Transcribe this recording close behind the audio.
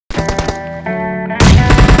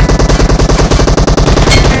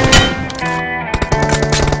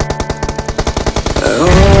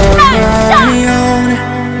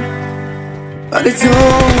but I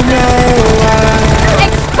don't know why.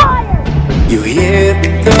 Expired! You hit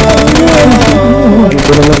the road,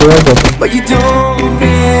 but you don't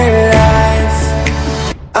realize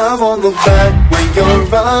I won't look back when you're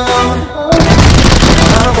around.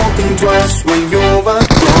 I won't think twice when you're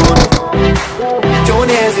alone. Don't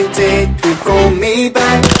hesitate to call me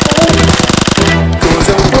back, 'cause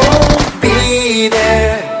I won't be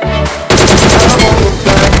there. I won't look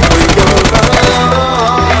back when you're around.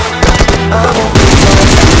 I won't think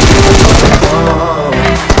twice when you're alone.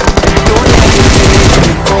 Don't hesitate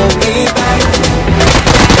to call me back,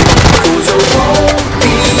 'cause I won't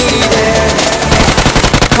be there.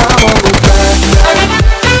 I won't look back.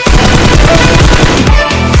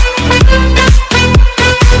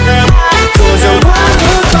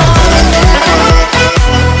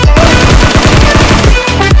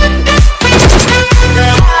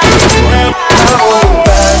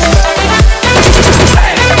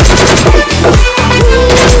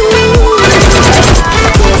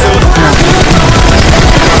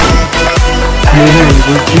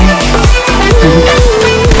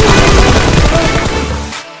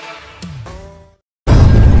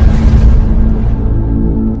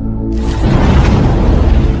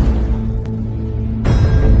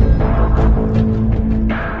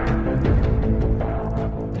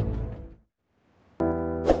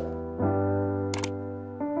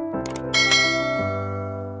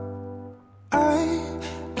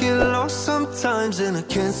 Sometimes and I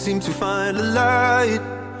can't seem to find a light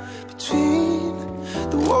between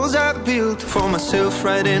the walls I built for myself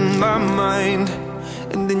right in my mind.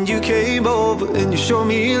 And then you came over and you showed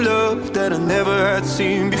me love that I never had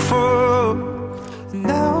seen before. And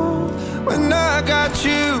now when I got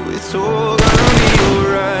you, it's all gonna be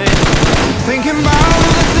alright. Thinking about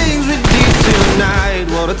all the things we did tonight.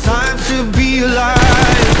 What a time to be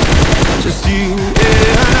alive. Just you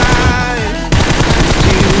and I. Just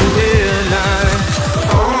you and I.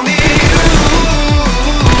 Only you.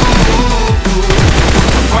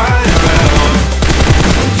 Fly around.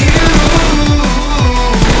 You.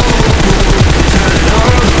 Turn it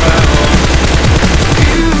all around.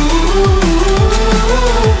 You.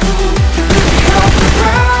 Lift me off the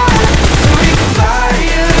ground. So we can fly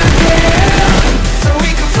again. So we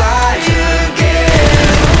can fly again.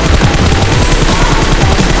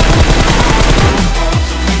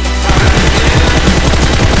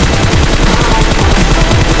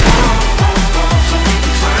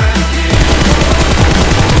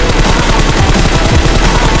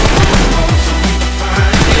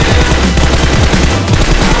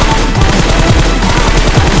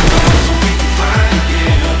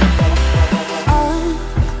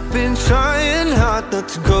 I've been trying hard not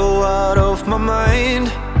to go out of my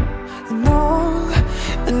mind. And all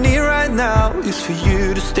I need right now is for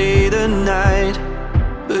you to stay the night.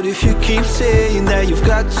 But if you keep saying that you've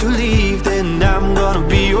got to leave, then I'm gonna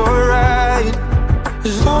be alright.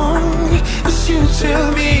 As long as you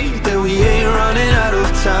tell me that we ain't running out of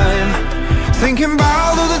time. Thinking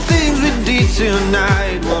about all the things we did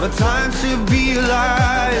tonight. What a time to be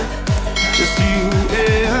alive. Just you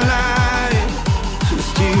and I.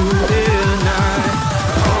 Just you and I.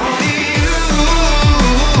 Only you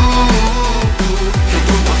can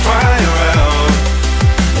put my fire out.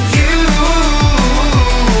 You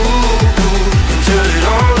can turn it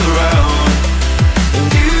all around. And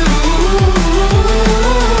you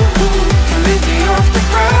can lift me off the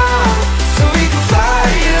ground. So we can fly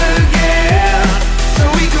again. So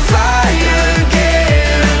we can fly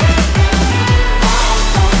again.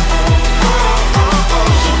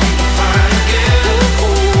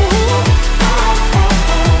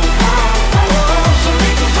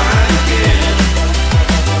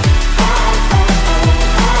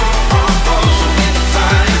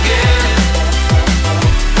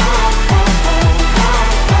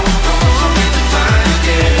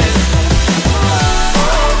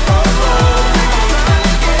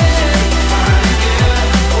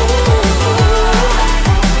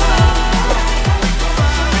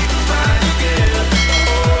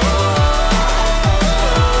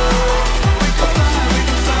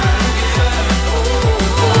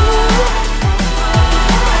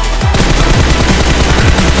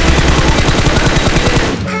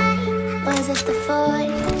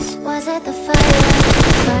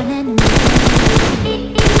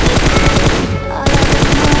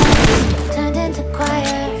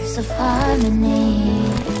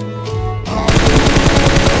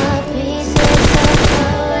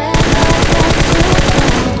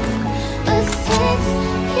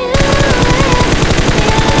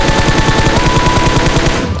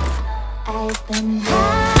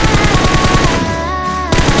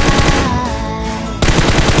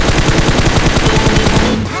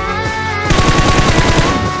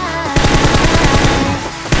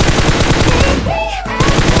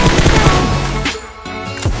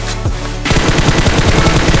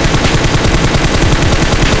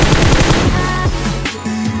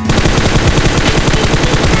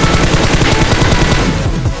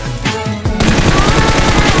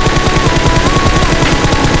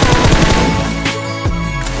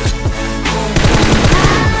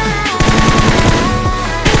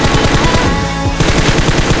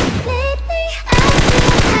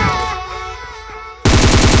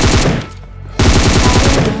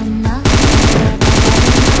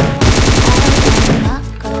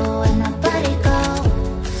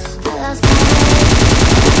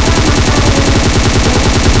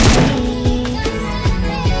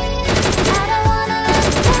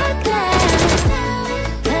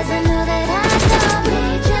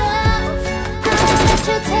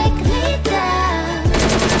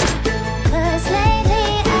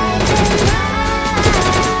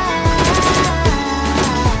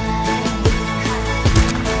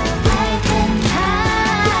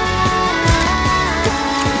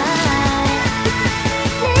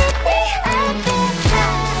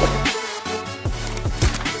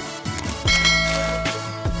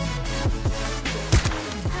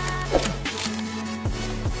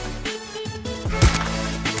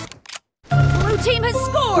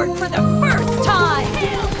 score.